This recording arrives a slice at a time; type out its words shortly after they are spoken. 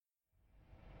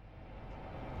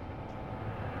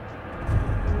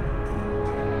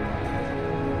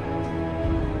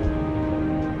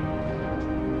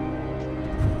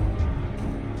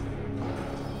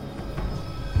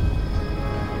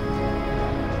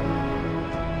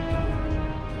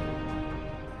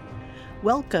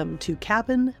Welcome to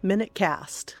Cabin Minute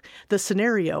Cast. The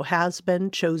scenario has been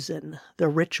chosen. The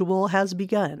ritual has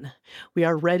begun. We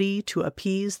are ready to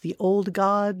appease the old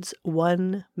gods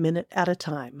 1 minute at a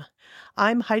time.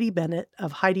 I'm Heidi Bennett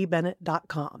of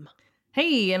HeidiBennett.com.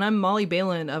 Hey, and I'm Molly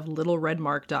Balin of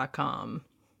LittleRedmark.com.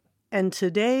 And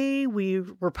today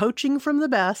we're poaching from the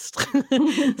best.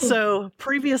 So,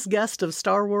 previous guest of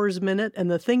Star Wars Minute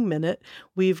and The Thing Minute,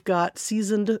 we've got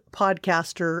seasoned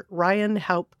podcaster Ryan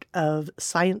Haupt of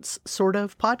Science Sort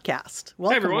of Podcast.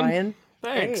 Welcome, hey everyone. Ryan.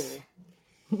 Thanks.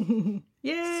 Hey.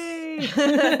 Yay!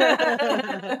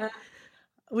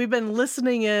 We've been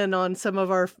listening in on some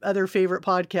of our other favorite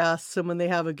podcasts, and when they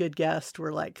have a good guest,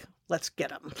 we're like, let's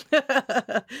get them.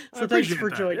 So thanks for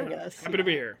joining us. Happy to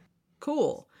be here.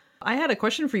 Cool. I had a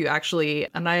question for you, actually,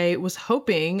 and I was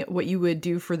hoping what you would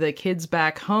do for the kids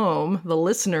back home, the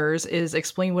listeners, is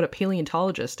explain what a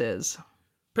paleontologist is.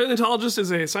 Paleontologist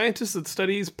is a scientist that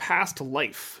studies past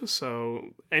life. So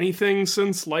anything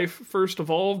since life first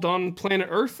evolved on planet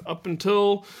Earth up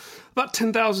until about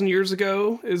 10,000 years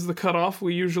ago is the cutoff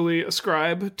we usually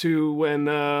ascribe to when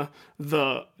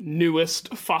the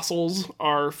newest fossils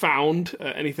are found.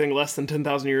 Anything less than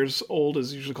 10,000 years old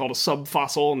is usually called a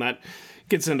subfossil, and that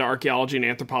gets into archaeology and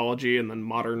anthropology and then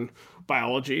modern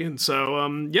biology. And so,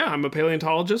 I'm a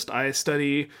paleontologist. I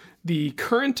study the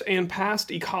current and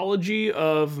past ecology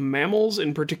of mammals,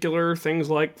 in particular things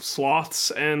like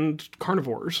sloths and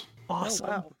carnivores. Awesome.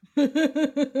 Oh, wow.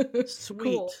 Sweet.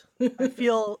 Cool. I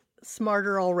feel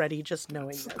smarter already just knowing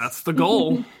this. That's the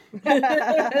goal.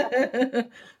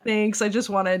 Thanks. I just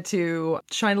wanted to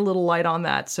shine a little light on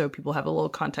that so people have a little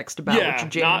context about what your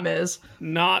jam is.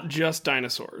 Not just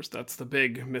dinosaurs. That's the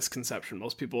big misconception.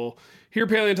 Most people hear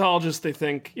paleontologists, they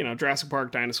think, Jurassic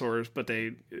Park dinosaurs, but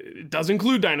it does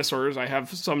include dinosaurs. I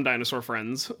have some dinosaur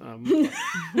friends. Not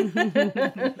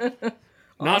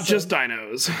just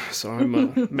dinos. So I'm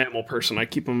a mammal person. I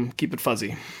keep it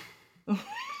fuzzy.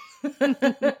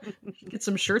 Get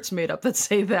some shirts made up that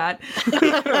say that.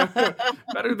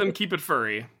 Better than keep it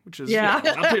furry, which is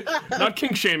not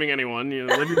kink shaming anyone.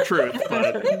 Live your truth,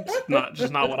 but it's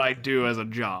not what I do as a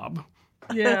job.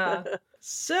 Yeah.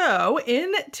 So,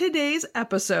 in today's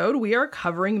episode, we are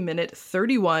covering minute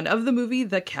 31 of the movie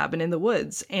The Cabin in the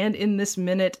Woods. And in this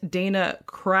minute, Dana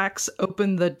cracks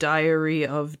open the Diary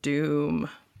of Doom.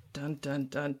 Dun, dun,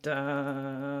 dun,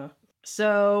 dun.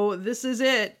 So, this is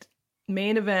it.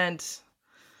 Main event.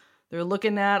 They're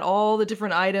looking at all the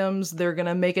different items. They're going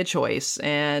to make a choice.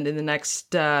 And in the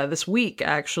next, this week,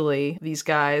 actually, these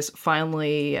guys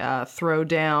finally throw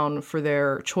down for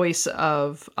their choice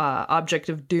of Object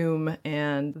of Doom.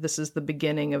 And this is the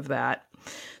beginning of that.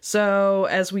 So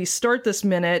as we start this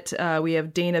minute, we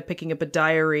have Dana picking up a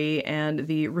diary and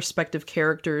the respective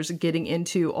characters getting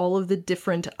into all of the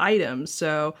different items.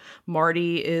 So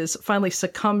Marty is finally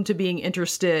succumbed to being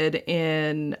interested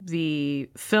in the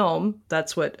film.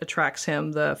 That's what attracts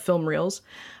him, the film reels.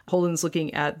 Holden's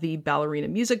looking at the ballerina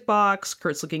music box.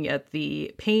 Kurt's looking at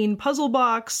the pain puzzle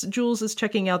box. Jules is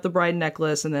checking out the bride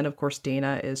necklace. And then, of course,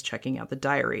 Dana is checking out the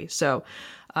diary. So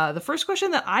the first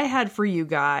question that I had for you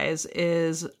guys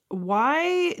is,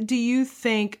 why do you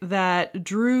think that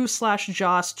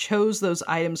Drew/Joss chose those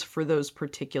items for those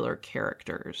particular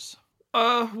characters?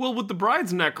 Well, with the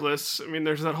bride's necklace,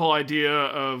 there's that whole idea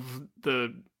of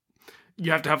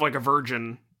you have to have like a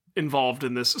virgin involved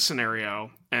in this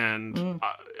scenario. And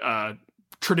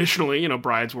traditionally,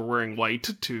 brides were wearing white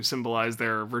to symbolize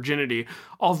their virginity.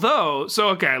 Although,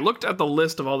 I looked at the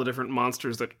list of all the different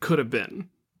monsters that could have been.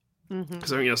 Because,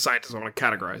 scientists want to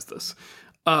categorize this.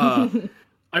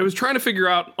 I was trying to figure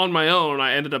out on my own.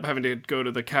 I ended up having to go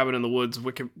to the Cabin in the Woods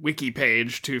wiki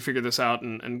page to figure this out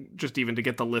and just even to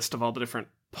get the list of all the different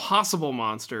possible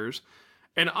monsters.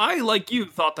 And I, like you,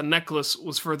 thought the necklace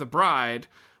was for the bride,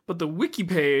 but the wiki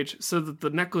page said that the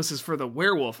necklace is for the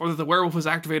werewolf, or that the werewolf was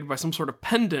activated by some sort of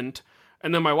pendant.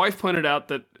 And then my wife pointed out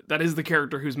that is the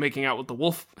character who's making out with the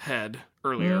wolf head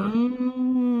earlier.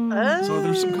 So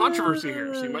there's some controversy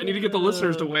here. So you might need to get the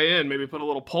listeners to weigh in, maybe put a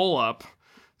little poll up,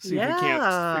 see if we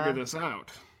can't figure this out.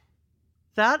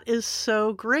 That is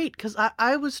so great, because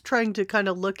I was trying to kind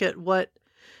of look at what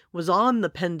was on the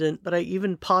pendant, but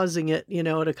even pausing it,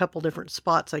 at a couple different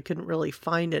spots, I couldn't really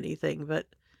find anything. But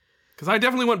because I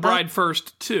definitely went bride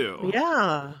first too.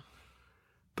 Yeah.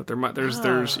 But there's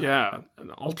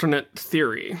an alternate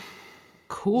theory.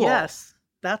 Cool. Yes,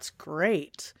 that's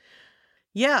great.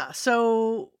 Yeah,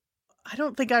 so I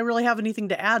don't think I really have anything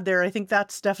to add there. I think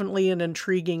that's definitely an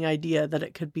intriguing idea that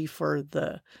it could be for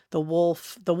the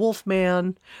wolf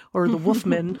man or the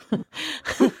wolfman. Wait,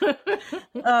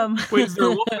 is there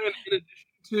a wolfman in addition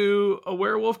to a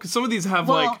werewolf? Because some of these have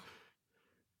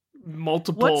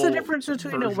multiple. What's the difference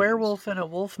between versions. a werewolf and a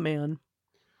wolf man?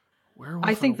 Werewolf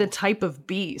I think and a the wolf. type of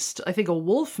beast. I think a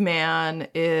wolf man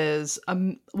is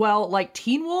like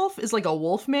Teen Wolf is like a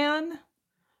wolf man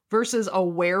versus a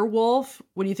werewolf.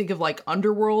 When you think of like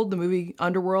Underworld, the movie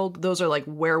Underworld, those are like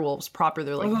werewolves proper.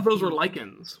 They're I like thought those were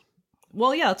lichens.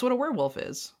 Well, yeah, that's what a werewolf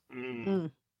is.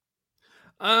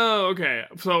 Oh, okay.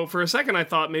 So for a second, I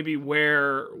thought maybe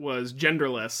were was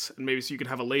genderless, and maybe so you could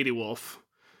have a lady wolf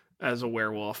as a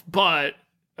werewolf. But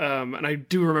and I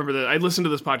do remember that I listened to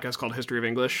this podcast called History of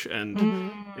English,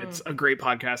 and it's a great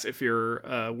podcast if you're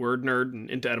a word nerd and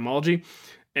into etymology.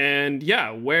 And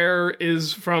yeah, were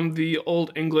is from the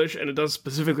Old English, and it does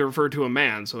specifically refer to a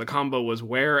man. So the combo was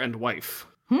were and wife.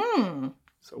 So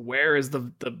were is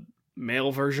the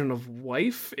male version of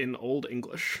wife in Old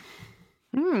English.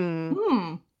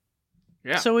 Yeah.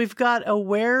 So we've got a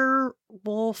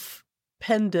werewolf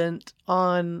pendant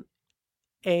on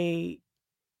a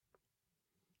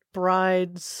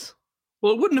bride's.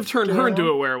 Well, it wouldn't have turned her Girl. into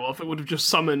a werewolf. It would have just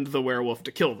summoned the werewolf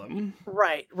to kill them.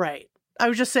 Right. I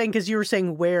was just saying because you were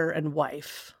saying were and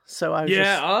wife. So I was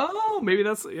Yeah. Oh, maybe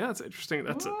that's interesting.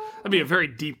 That'd be a very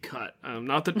deep cut.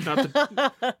 Not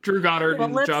that Drew Goddard Well,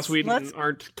 and Joss let's- Whedon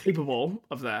aren't capable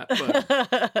of that.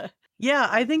 But Yeah,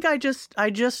 I think I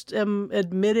just am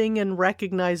admitting and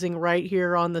recognizing right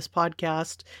here on this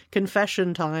podcast,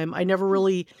 confession time. I never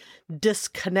really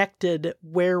disconnected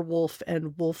werewolf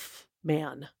and wolf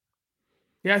man.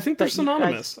 yeah, I think they're But you guys-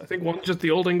 synonymous. I think one's just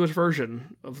the Old English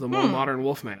version of the more modern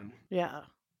Wolfman. Yeah.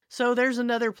 So there's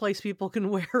another place people can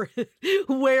wear in.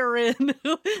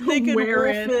 They can Wear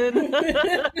wolf in.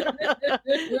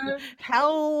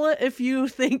 Hell, if you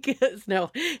think it's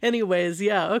no. Anyways,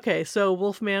 yeah. Okay. So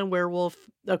Wolfman, werewolf.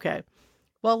 Okay.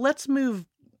 Well, let's move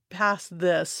past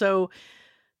this. So,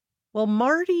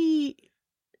 Marty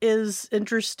is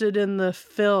interested in the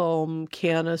film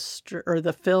canister or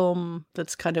the film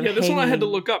that's kind of Yeah, this one I had to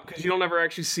hanging- look up because you don't ever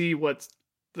actually see what's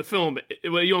the film.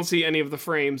 Well, you don't see any of the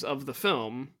frames of the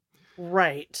film.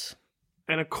 Right.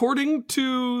 And according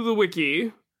to the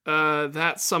wiki,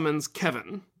 that summons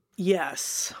Kevin.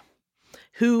 Yes.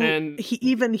 Who And-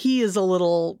 he is a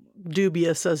little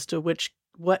dubious as to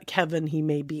what Kevin he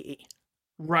may be.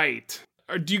 Right.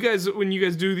 Do you guys, when you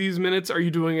guys do these minutes, are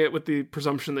you doing it with the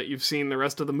presumption that you've seen the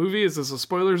rest of the movie? Is this a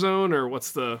spoiler zone, or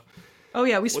what's the... Oh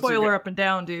yeah, we What's spoiler your- up and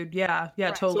down, dude. Yeah,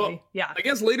 totally. So, yeah. I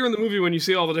guess later in the movie when you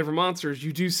see all the different monsters,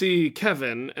 you do see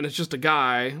Kevin, and it's just a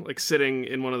guy, like, sitting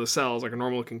in one of the cells, like a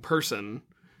normal-looking person.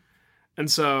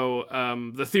 And so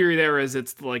the theory there is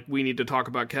it's like, we need to talk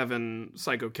about Kevin,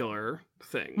 psycho killer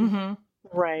thing. Mm-hmm.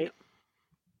 Right.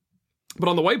 But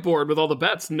on the whiteboard with all the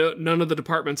bets, none of the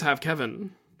departments have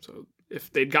Kevin. So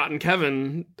if they'd gotten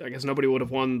Kevin, I guess nobody would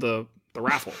have won the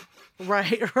raffle.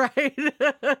 Right. Right.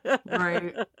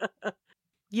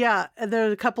 Yeah, and there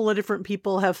are a couple of different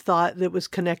people have thought that was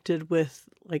connected with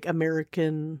like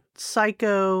American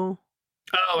Psycho.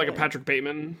 Oh, like a Patrick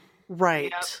Bateman.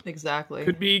 Right. Yep, exactly.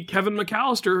 Could be Kevin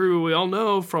McAllister, who we all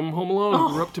know from Home Alone, who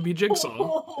grew up to be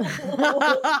Jigsaw.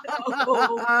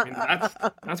 I mean,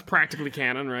 that's practically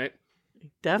canon, right?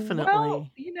 Definitely.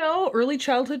 Well, early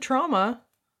childhood trauma.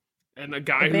 And a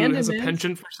guy who has a Abandonment.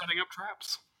 penchant for setting up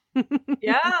traps.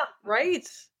 Yeah, right.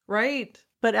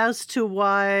 But as to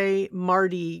why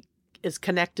Marty is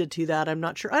connected to that, I'm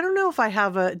not sure. I don't know if I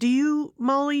have a... Do you,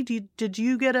 Molly, did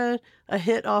you get a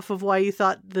hit off of why you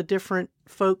thought the different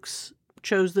folks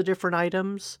chose the different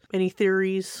items? Any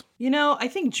theories? I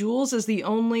think Jules is the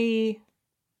only...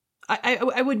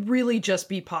 I would really just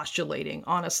be postulating,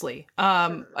 honestly.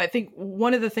 I think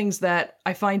one of the things that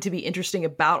I find to be interesting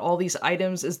about all these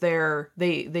items is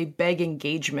they beg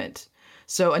engagement.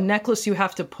 So a necklace, you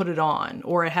have to put it on,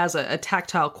 or it has a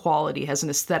tactile quality, has an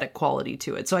aesthetic quality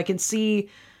to it. So I can see,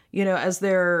 as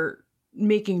they're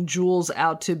making Jules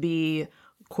out to be,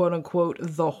 quote unquote,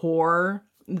 the whore,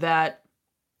 that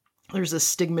there's a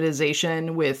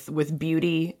stigmatization with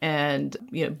beauty and,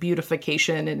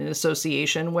 beautification and an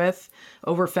association with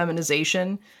over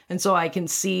feminization. And so I can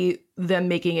see them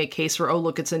making a case for, oh,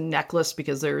 look, it's a necklace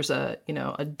because there's a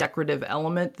decorative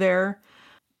element there.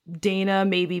 Dana,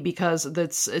 maybe because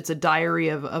it's a diary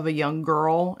of a young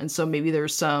girl, and so maybe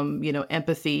there's some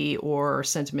empathy or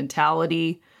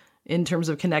sentimentality in terms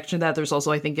of connection to that. There's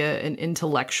also, I think, an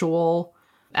intellectual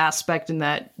aspect in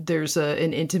that there's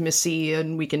an intimacy,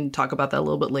 and we can talk about that a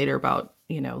little bit later about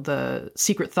the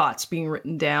secret thoughts being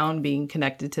written down, being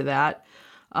connected to that.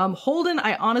 Holden,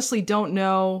 I honestly don't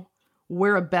know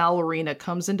where a ballerina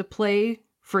comes into play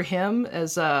for him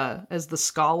as the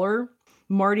scholar.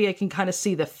 Marty, I can kind of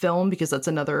see the film because that's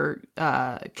another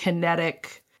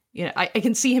kinetic, I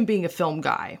can see him being a film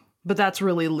guy. But that's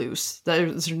really loose.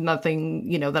 There's nothing,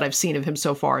 that I've seen of him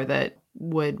so far that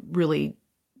would really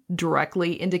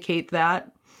directly indicate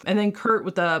that. And then Kurt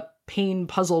with the pain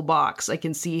puzzle box, I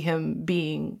can see him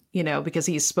being, because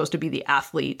he's supposed to be the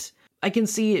athlete. I can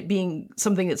see it being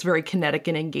something that's very kinetic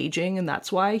and engaging, and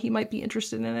that's why he might be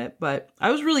interested in it. But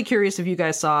I was really curious if you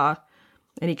guys saw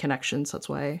any connections. That's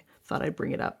why I thought I'd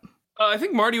bring it up. I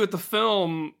think Marty with the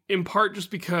film, in part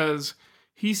just because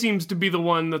he seems to be the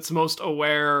one that's most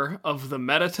aware of the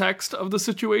meta text of the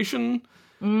situation.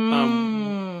 So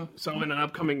in an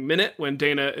upcoming minute, when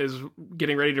Dana is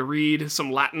getting ready to read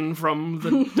some Latin from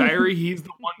the diary, he's the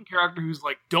one character who's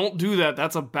like, don't do that,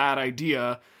 that's a bad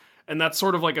idea. And that's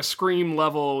sort of like a Scream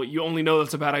level, you only know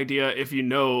that's a bad idea if you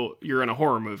know you're in a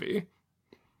horror movie.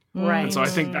 Right. And so I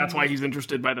think that's why he's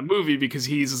interested by the movie, because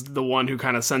he's the one who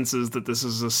kind of senses that this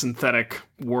is a synthetic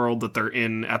world that they're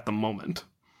in at the moment.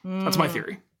 That's my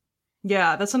theory.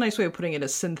 Yeah, that's a nice way of putting it, a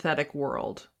synthetic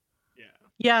world.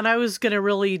 Yeah, and I was going to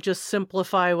really just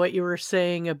simplify what you were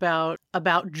saying about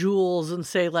jewels and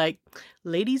say, like,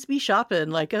 ladies be shopping,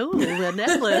 like, oh, a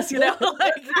necklace,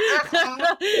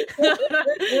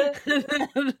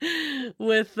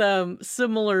 with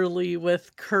similarly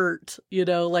with Kurt,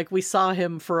 like we saw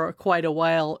him for quite a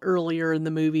while earlier in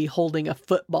the movie holding a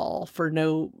football for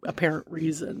no apparent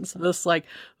reason. So this like,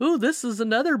 oh, this is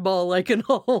another ball I can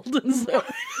hold. And so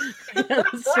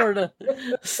it's sort of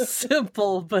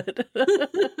simple, but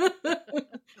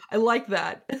I like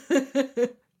that.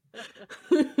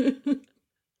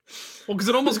 Well, because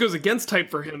it almost goes against type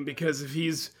for him, because if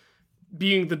he's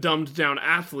being the dumbed down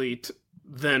athlete,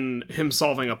 then him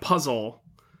solving a puzzle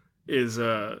is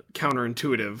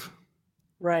counterintuitive.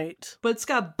 Right. But it's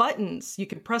got buttons. You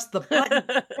can press the button.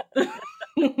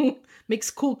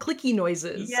 Makes cool clicky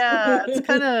noises. Yeah, it's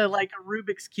kind of like a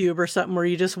Rubik's Cube or something where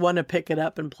you just want to pick it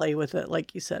up and play with it.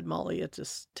 Like you said, Molly, it's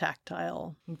just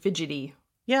tactile. And fidgety.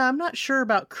 Yeah, I'm not sure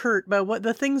about Kurt, but what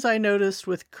the things I noticed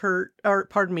with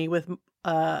with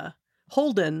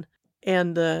Holden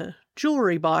and the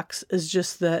jewelry box is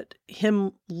just that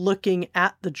him looking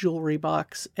at the jewelry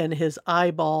box and his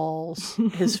eyeballs,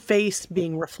 his face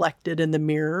being reflected in the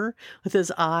mirror with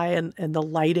his eye and the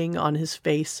lighting on his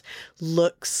face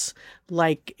looks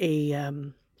like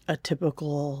a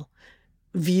typical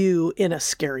view in a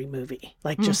scary movie,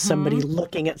 like just somebody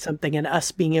looking at something and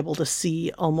us being able to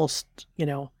see almost,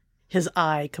 his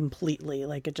eye completely.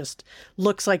 Like it just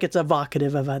looks like it's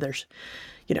evocative of others,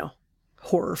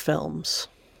 horror films.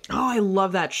 Oh, I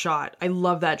love that shot.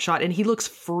 And he looks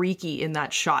freaky in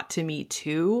that shot to me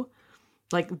too.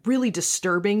 Like really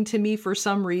disturbing to me for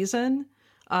some reason.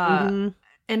 And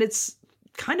it's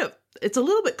a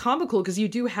little bit comical because you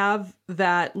do have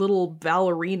that little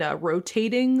ballerina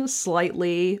rotating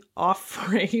slightly off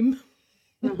frame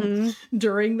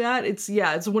during that. It's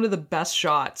one of the best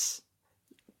shots,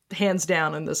 hands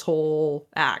down, in this whole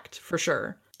act, for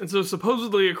sure. And so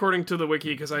supposedly, according to the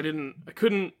wiki, because I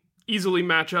couldn't easily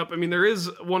match up. I mean, there is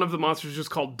one of the monsters just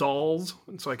called Dolls,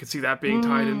 and so I could see that being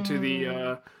tied into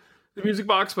the music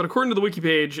box. But according to the wiki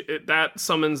page, that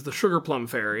summons the Sugar Plum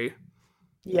Fairy.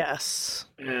 Yes.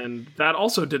 And that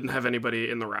also didn't have anybody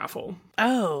in the raffle.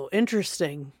 Oh,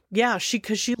 interesting. Yeah,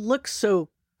 because she looks so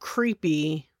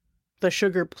creepy, the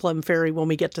Sugar Plum Fairy, when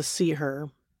we get to see her.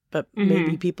 But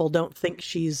maybe people don't think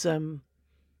she's a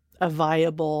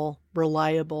viable,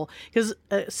 reliable, because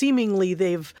seemingly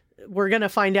we're going to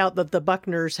find out that the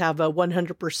Buckners have a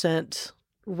 100%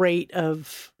 rate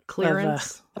of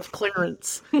clearance.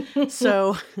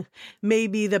 So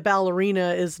maybe the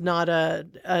ballerina is not a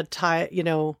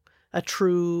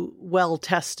true,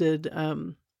 well-tested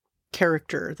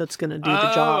character that's going to do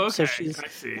the job. Okay. So she's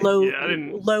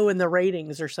low in the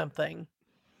ratings or something.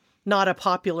 Not a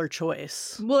popular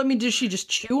choice. Well, I mean, does she just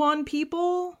chew on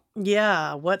people?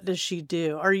 Yeah, what does she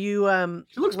do? Are you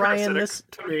she looks Ryan?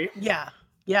 parasitic to me. Yeah.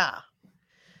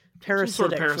 Parasitic.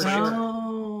 Sort of parasite. For sure.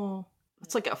 Oh,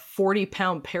 it's like a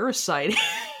 40-pound parasite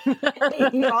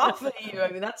hanging off of you. I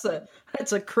mean, that's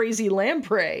a crazy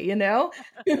lamprey, I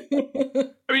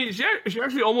mean, she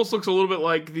actually almost looks a little bit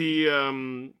like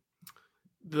the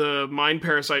mind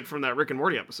parasite from that Rick and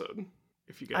Morty episode.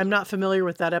 If you guys, I'm not familiar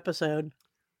with that episode.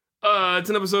 It's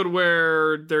an episode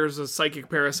where there's a psychic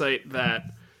parasite that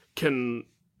can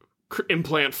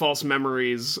implant false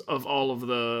memories of all of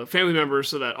the family members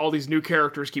so that all these new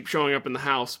characters keep showing up in the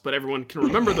house, but everyone can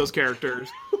remember those characters.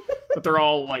 But they're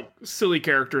all like silly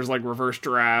characters like Reverse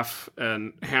Giraffe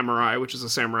and Hammer Eye, which is a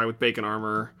samurai with bacon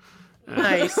armor.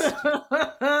 Nice.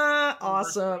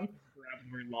 Awesome.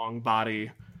 Very long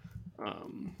body.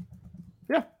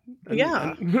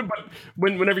 Yeah. But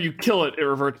whenever you kill it, it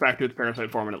reverts back to its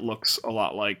parasite form, and it looks a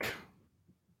lot like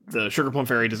the Sugar Plum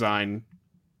Fairy design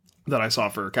that I saw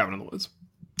for Cabin in the Woods.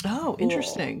 Oh,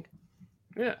 interesting.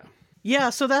 Yeah. Yeah,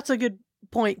 so that's a good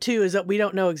point too, is that we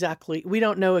don't know exactly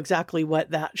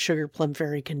what that Sugar Plum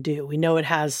Fairy can do. We know it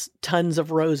has tons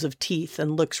of rows of teeth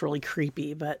and looks really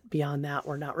creepy, but beyond that,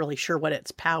 we're not really sure what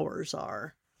its powers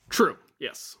are. True.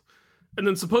 Yes. And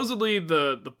then supposedly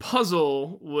the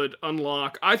puzzle would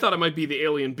unlock. I thought it might be the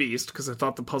alien beast because I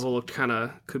thought the puzzle looked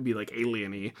could be like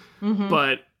alien-y. Mm-hmm.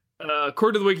 But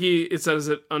according to the wiki, it says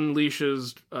it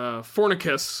unleashes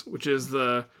Fornicus, which is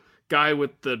the guy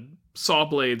with the saw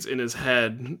blades in his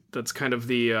head. That's kind of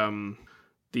the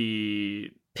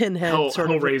Pinhead sort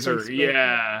of Hellraiser.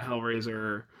 Yeah,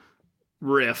 Hellraiser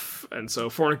riff. And so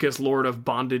Fornicus, Lord of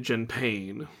Bondage and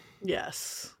Pain.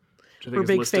 Yes. We're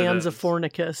big fans of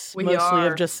Fornicus. We mostly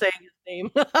are. of just saying his name.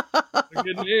 A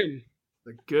good name.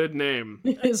 A good name.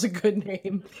 It is a good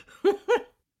name.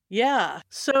 Yeah.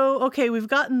 So, okay, we've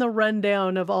gotten the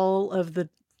rundown of all of the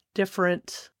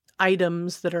different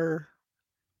items that are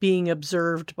being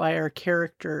observed by our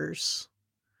characters.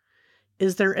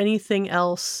 Is there anything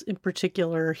else in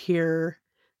particular here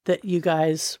that you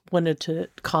guys wanted to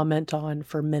comment on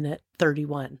for minute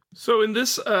 31? So in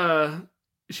this,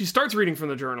 she starts reading from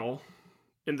the journal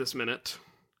in this minute.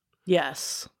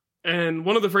 Yes. And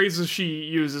one of the phrases she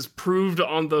uses, proved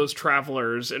on those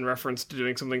travelers, in reference to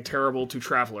doing something terrible to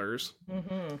travelers.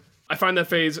 Mm-hmm. I find that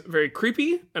phase very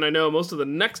creepy, and I know most of the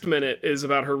next minute is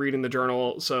about her reading the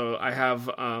journal, so I have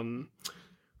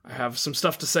some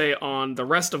stuff to say on the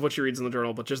rest of what she reads in the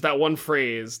journal, but just that one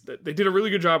phrase, that they did a really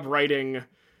good job writing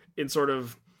in sort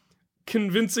of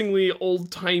convincingly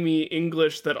old-timey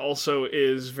English that also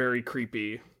is very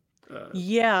creepy.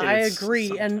 I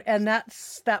agree. And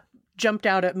that jumped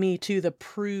out at me too, the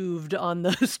proved on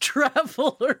those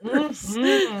travelers.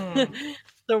 Mm-hmm.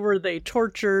 So were they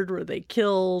tortured? Were they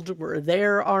killed? Were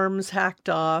their arms hacked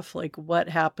off? Like, what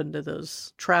happened to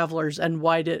those travelers, and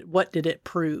what did it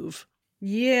prove?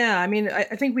 Yeah, I mean, I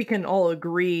think we can all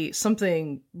agree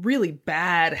something really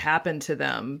bad happened to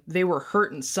them. They were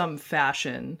hurt in some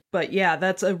fashion. But yeah,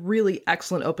 that's a really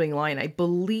excellent opening line. I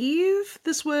believe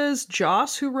this was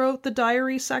Joss who wrote the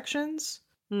diary sections.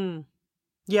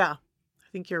 Yeah, I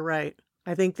think you're right.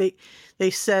 I think they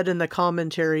said in the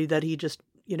commentary that he just,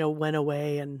 went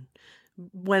away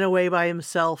by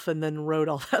himself and then wrote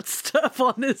all that stuff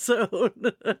on his own.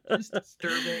 Just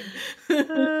disturbing.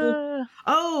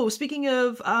 Oh, speaking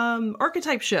of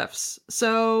archetype shifts.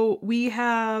 So we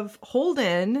have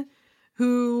Holden,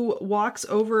 who walks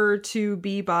over to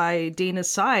be by Dana's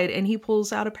side, and he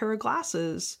pulls out a pair of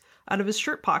glasses out of his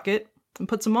shirt pocket and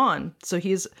puts them on. So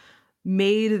he's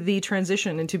made the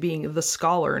transition into being the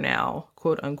scholar now,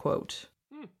 quote unquote.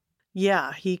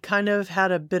 Yeah, he kind of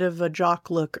had a bit of a jock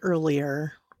look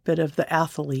earlier, bit of the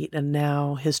athlete, and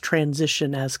now his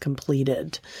transition has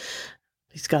completed.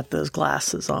 He's got those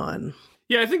glasses on.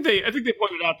 Yeah, I think they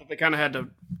pointed out that they kind of had to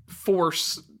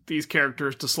force these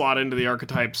characters to slot into the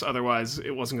archetypes, otherwise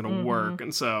it wasn't going to work.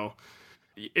 And so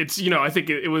it's, I think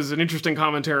it was an interesting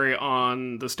commentary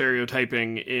on the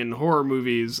stereotyping in horror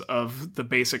movies of the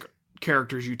basic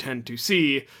characters you tend to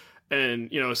see. And,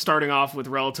 starting off with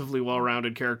relatively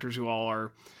well-rounded characters who all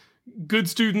are good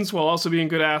students while also being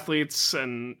good athletes.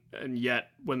 And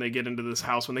yet when they get into this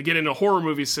house, when they get into a horror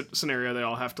movie scenario, they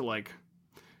all have to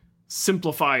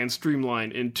simplify and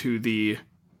streamline into the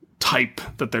type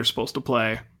that they're supposed to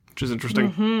play, which is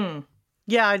interesting. Mm-hmm.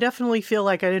 Yeah, I definitely feel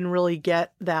like I didn't really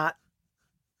get that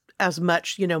as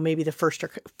much, maybe the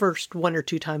first one or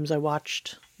two times I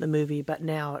watched the movie, but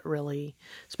now it really,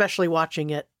 especially watching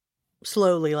it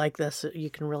slowly like this, you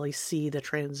can really see the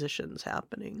transitions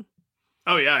happening.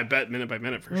 Oh yeah, I bet minute by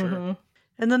minute for sure.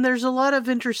 And then there's a lot of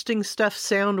interesting stuff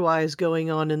sound-wise going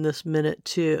on in this minute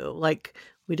too. Like,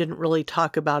 we didn't really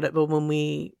talk about it, but when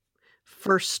we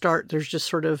first start, there's just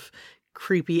sort of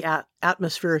creepy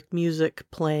atmospheric music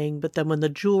playing. But then when the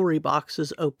jewelry box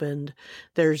is opened,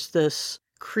 there's this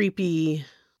creepy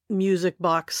music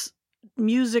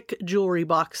jewelry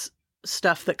box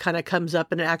stuff that kind of comes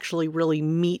up and actually really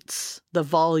meets the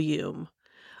volume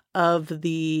of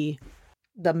the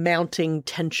mounting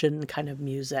tension kind of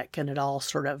music, and it all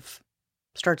sort of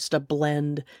starts to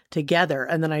blend together.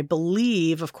 And then I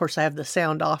believe, of course I have the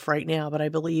sound off right now, but I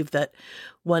believe that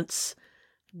once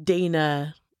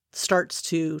Dana starts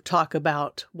to talk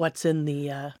about what's in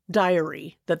the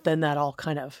diary, that all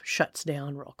kind of shuts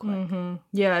down real quick. Mm-hmm.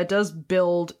 Yeah, it does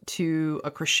build to a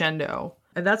crescendo.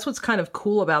 And that's what's kind of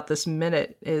cool about this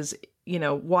minute is,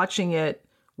 watching it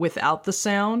without the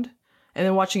sound and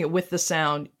then watching it with the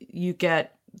sound, you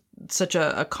get such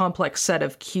a complex set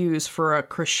of cues for a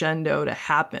crescendo to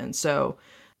happen. So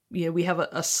we have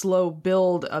a slow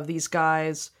build of these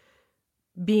guys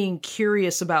being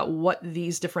curious about what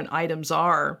these different items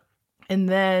are. And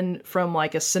then from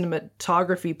like a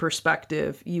cinematography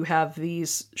perspective, you have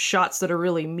these shots that are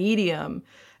really medium,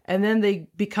 and then they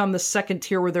become the second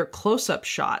tier where they're close-up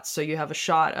shots. So you have a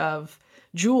shot of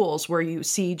Jules where you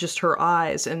see just her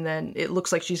eyes, and then it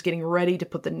looks like she's getting ready to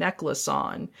put the necklace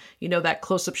on. That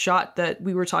close-up shot that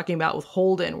we were talking about with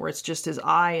Holden, where it's just his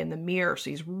eye in the mirror. So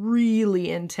he's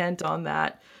really intent on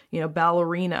that,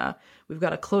 ballerina. We've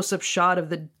got a close-up shot of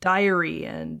the diary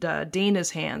and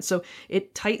Dana's hand. So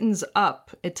it tightens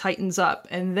up.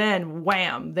 And then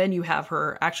wham, then you have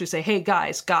her actually say, hey,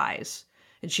 guys.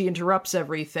 And she interrupts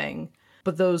everything.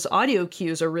 But those audio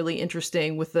cues are really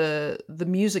interesting with the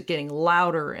music getting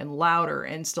louder and louder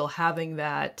and still having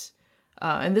that.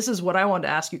 And this is what I wanted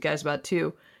to ask you guys about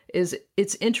too, is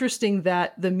it's interesting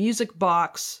that the music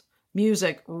box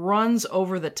music runs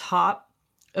over the top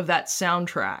of that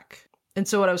soundtrack. And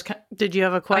so what I was Did you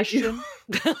have a question?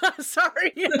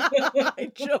 Sorry. I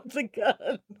jumped the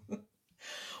gun.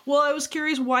 Well, I was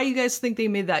curious why you guys think they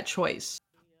made that choice.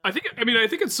 I think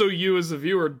it's so you as the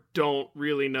viewer don't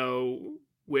really know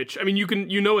which. I mean,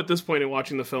 you know at this point in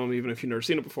watching the film, even if you've never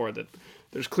seen it before, that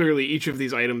there's clearly each of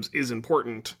these items is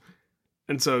important.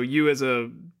 And so you as a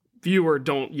viewer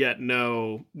don't yet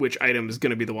know which item is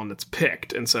going to be the one that's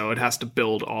picked. And so it has to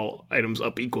build all items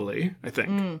up equally, I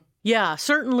think. Yeah,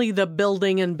 certainly the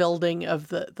building of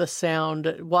the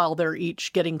sound while they're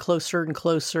each getting closer and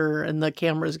closer and the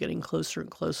camera's getting closer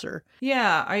and closer.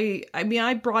 Yeah,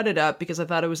 I brought it up because I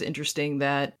thought it was interesting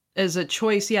that as a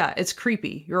choice, yeah, it's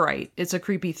creepy. You're right. It's a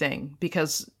creepy thing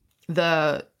because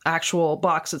the actual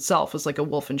box itself is like a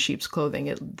wolf in sheep's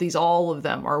clothing. All of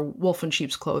them are wolf in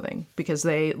sheep's clothing because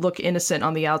they look innocent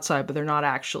on the outside, but they're not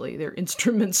actually. They're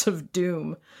instruments of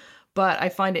doom. But I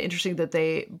find it interesting that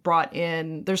they brought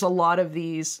in, there's a lot of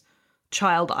these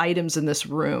child items in this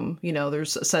room.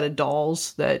 There's a set of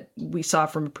dolls that we saw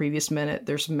from a previous minute.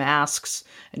 There's masks,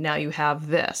 and now you have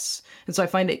this. And so I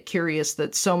find it curious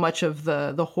that so much of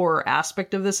the horror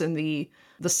aspect of this and the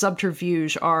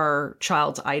subterfuge are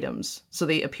child's items, so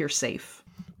they appear safe.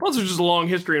 Plus, there's just a long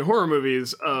history in horror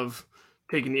movies of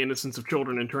taking the innocence of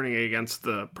children and turning it against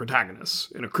the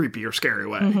protagonists in a creepy or scary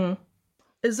way. Mm-hmm.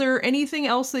 Is there anything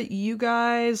else that you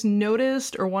guys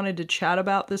noticed or wanted to chat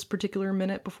about this particular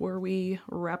minute before we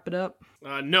wrap it up?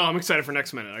 No, I'm excited for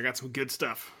next minute. I got some good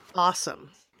stuff.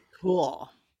 Awesome. Cool.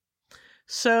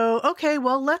 So, okay,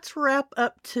 well, let's wrap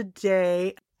up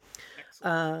today.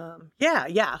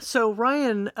 Yeah. So,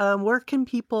 Ryan, where can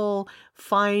people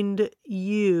find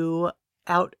you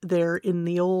out there in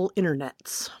the old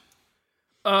internets?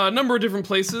 A number of different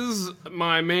places.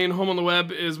 My main home on the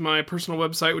web is my personal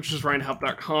website, which is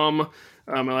ryanhaupt.com.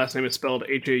 My last name is spelled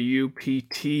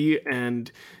Haupt,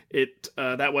 and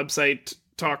that website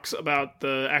talks about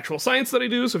the actual science that I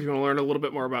do. So if you want to learn a little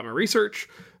bit more about my research,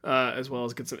 as well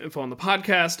as get some info on the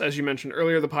podcast, as you mentioned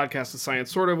earlier, the podcast is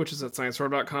Science Sorta, which is at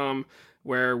sciencesorta.com,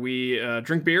 where we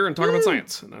drink beer and talk about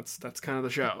science, and that's kind of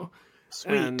the show.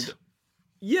 Sweet. And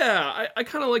yeah, I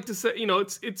kind of like to say,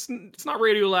 it's not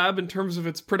Radiolab in terms of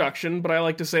its production, but I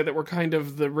like to say that we're kind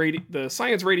of the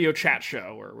science radio chat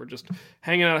show where we're just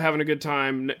hanging out, having a good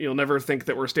time. You'll never think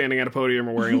that we're standing at a podium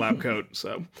or wearing a lab coat.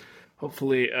 So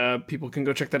hopefully people can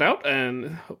go check that out, and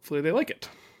hopefully they like it.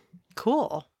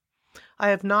 Cool. I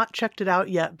have not checked it out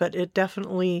yet, but it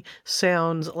definitely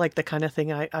sounds like the kind of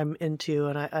thing I'm into,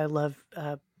 and I love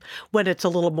when it's a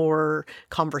little more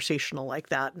conversational like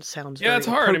that. It sounds very it's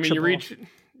hard. I mean, you reach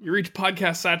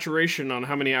podcast saturation on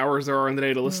how many hours there are in the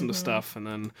day to listen to stuff, and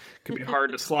then it can be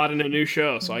hard to slot in a new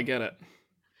show, so I get it.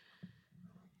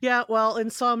 Yeah, well,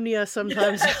 insomnia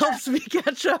sometimes helps me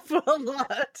catch up a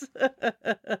lot.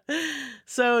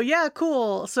 So, yeah,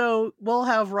 cool. So we'll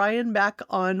have Ryan back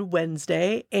on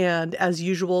Wednesday, and as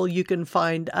usual, you can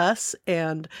find us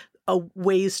and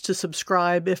ways to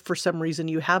subscribe if for some reason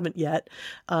you haven't yet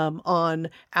on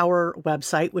our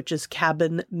website, which is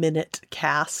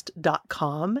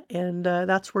cabinminutecast.com, and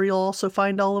that's where you'll also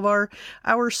find all of our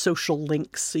social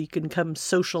links, so you can come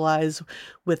socialize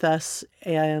with us.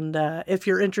 And if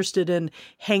you're interested in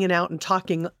hanging out and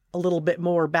talking a little bit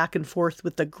more back and forth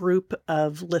with the group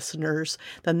of listeners,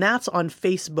 then that's on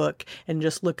Facebook, and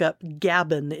just look up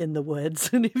Gabbin in the Woods.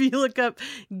 And if you look up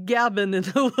Gabbin in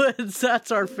the Woods, that's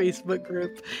our Facebook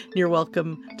group. You're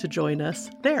welcome to join us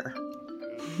there.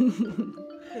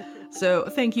 So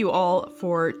thank you all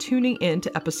for tuning in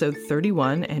to episode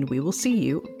 31, and we will see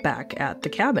you back at the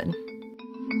cabin.